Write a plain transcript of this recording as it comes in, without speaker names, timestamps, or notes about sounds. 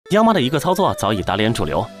央妈的一个操作早已打脸主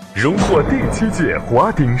流。荣获第7届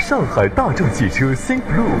华鼎上海大众汽车新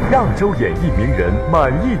Blue 亚洲演艺名人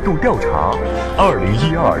满意度调查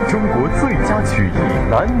，2012中国最佳曲艺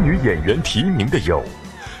男女演员提名的有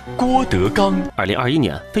郭德纲。2021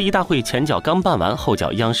年非遗大会前脚刚办完，后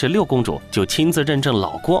脚央视6公主就亲自认证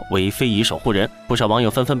老郭为非遗守护人。不少网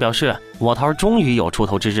友纷纷表示，我涛终于有出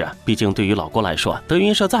头之日。毕竟对于老郭来说，德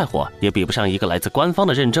云社再火也比不上一个来自官方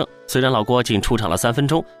的认证。虽然老郭仅出场了3分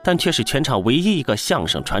钟，但却是全场唯一一个相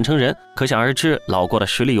声传承人，可想而知老郭的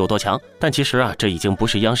实力有多强。但其实这已经不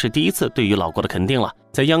是央视第一次对于老郭的肯定了。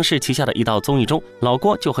在央视旗下的一道综艺中，老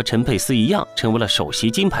郭就和陈佩斯一样，成为了首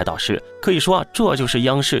席金牌导师。可以说，这就是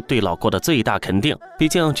央视对老郭的最大肯定。毕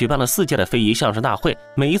竟举办了4届的非遗相声大会，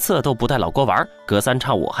每一次都不带老郭玩，隔3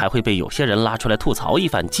差5还会被有些人拉出来吐槽一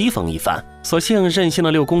番，讥讽一番。所幸任性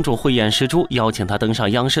的6公主慧眼识珠，邀请他登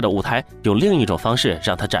上央视的舞台，用另一种方式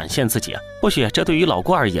让他展现自己。或许这对于老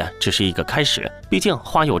郭而言只是一个开始，毕竟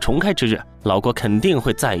花有重开之日，老郭肯定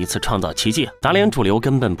会再一次创造奇迹。打脸主流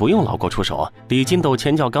根本不用老郭出手，李金斗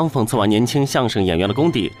前脚刚讽刺完年轻相声演员的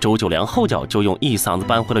功底，周九良后脚就用一嗓子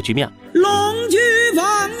扳回了局面。龙居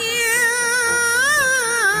放年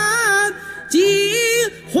几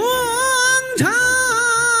荒尘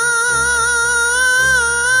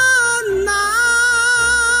呐。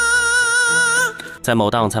在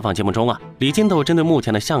某档采访节目中李金斗针对目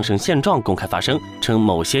前的相声现状公开发声，称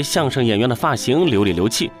某些相声演员的发型流里流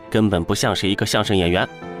气，根本不像是一个相声演员。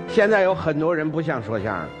现在有很多人不像说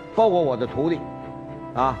相声，包括我的徒弟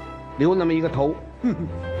留那么一个头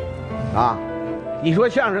你说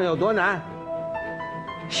相声有多难？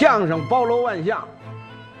相声包罗万象，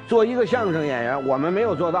做一个相声演员我们没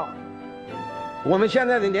有做到。我们现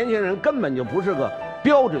在的年轻人根本就不是个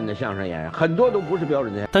标准的相声演员，很多都不是标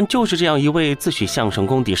准的。但就是这样一位自诩相声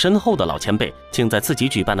功底深厚的老前辈，竟在自己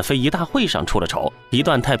举办的非遗大会上出了丑。一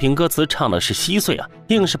段太平歌词唱的是稀碎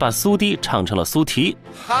硬是把苏堤唱成了苏堤。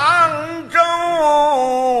杭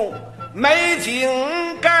州美景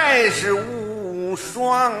盖世无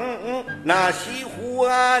双，那西湖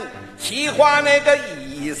岸西花那个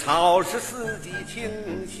一草是四季清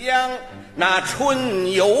香，那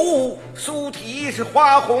春游苏堤是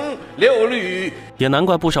花红柳绿。也难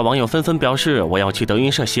怪不少网友纷纷表示我要去德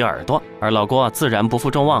云社洗耳朵，而老郭自然不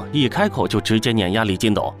负众望，一开口就直接碾压李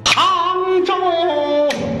金斗。杭州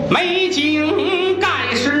美景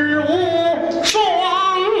盖世无双，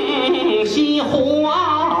西湖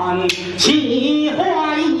岸西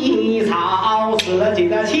花一草四季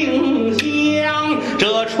的清香，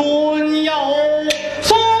这春游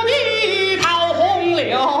苏堤桃红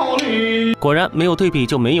柳绿。果然没有对比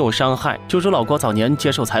就没有伤害。就如老郭早年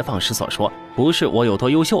接受采访时所说，不是我有多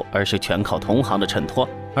优秀，而是全靠同行的衬托。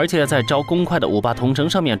而且在招公快的58同城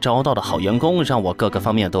上面招到的好员工，让我各个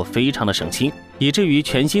方面都非常的省心，以至于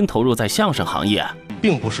全心投入在相声行业。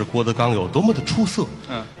并不是郭德纲有多么的出色，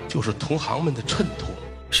就是同行们的衬托。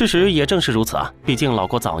事实也正是如此毕竟老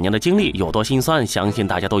郭早年的经历有多辛酸，相信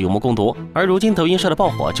大家都有目共睹。而如今德云社的爆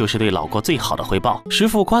火，就是对老郭最好的回报。石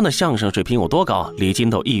富宽的相声水平有多高，李金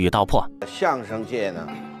斗一语道破。相声界呢，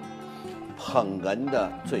捧哏的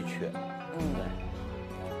最缺，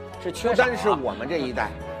是缺。不单是我们这一代，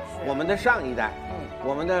我们的上一代，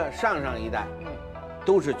我们的上上一代，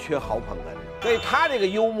都是缺好捧哏的。所以他这个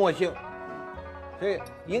幽默性，所以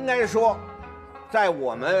应该说，在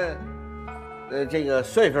我们这个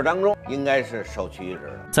岁数当中，应该是首屈一指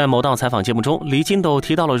的。在某档采访节目中，李金斗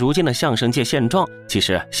提到了如今的相声界现状。其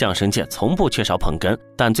实相声界从不缺少捧哏，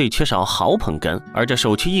但最缺少好捧哏，而这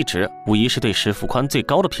首屈一指无疑是对石富宽最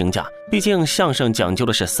高的评价。毕竟相声讲究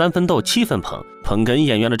的是3分逗7分捧，捧哏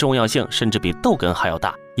演员的重要性甚至比逗哏还要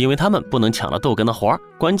大，因为他们不能抢了逗哏的活，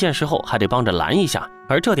关键时候还得帮着拦一下。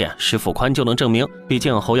而这点石富宽就能证明，毕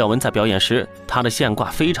竟侯耀文在表演时，他的现挂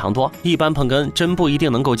非常多，一般捧哏真不一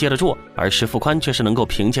定能够接得住，而石富宽却是能够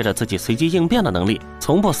凭借着自己随机应变的能力，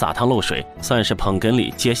从不洒汤漏水，算是捧哏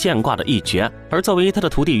里接现挂的一绝。而作为他的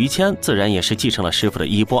徒弟于谦，自然也是继承了师傅的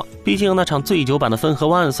衣钵，毕竟那场醉酒版的分河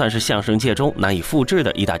湾算是相声界中难以复制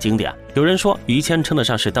的一大经典。有人说于谦称得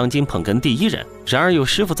上是当今捧哏第1人，然而有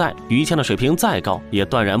师傅在，于谦的水平再高，也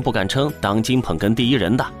断然不敢称当今捧哏第1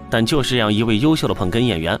人的。但就是这样一位优秀的捧哏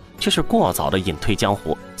演员，却是过早的隐退江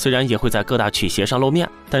湖。虽然也会在各大曲协上露面，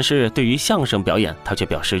但是对于相声表演，他却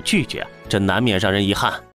表示拒绝，这难免让人遗憾。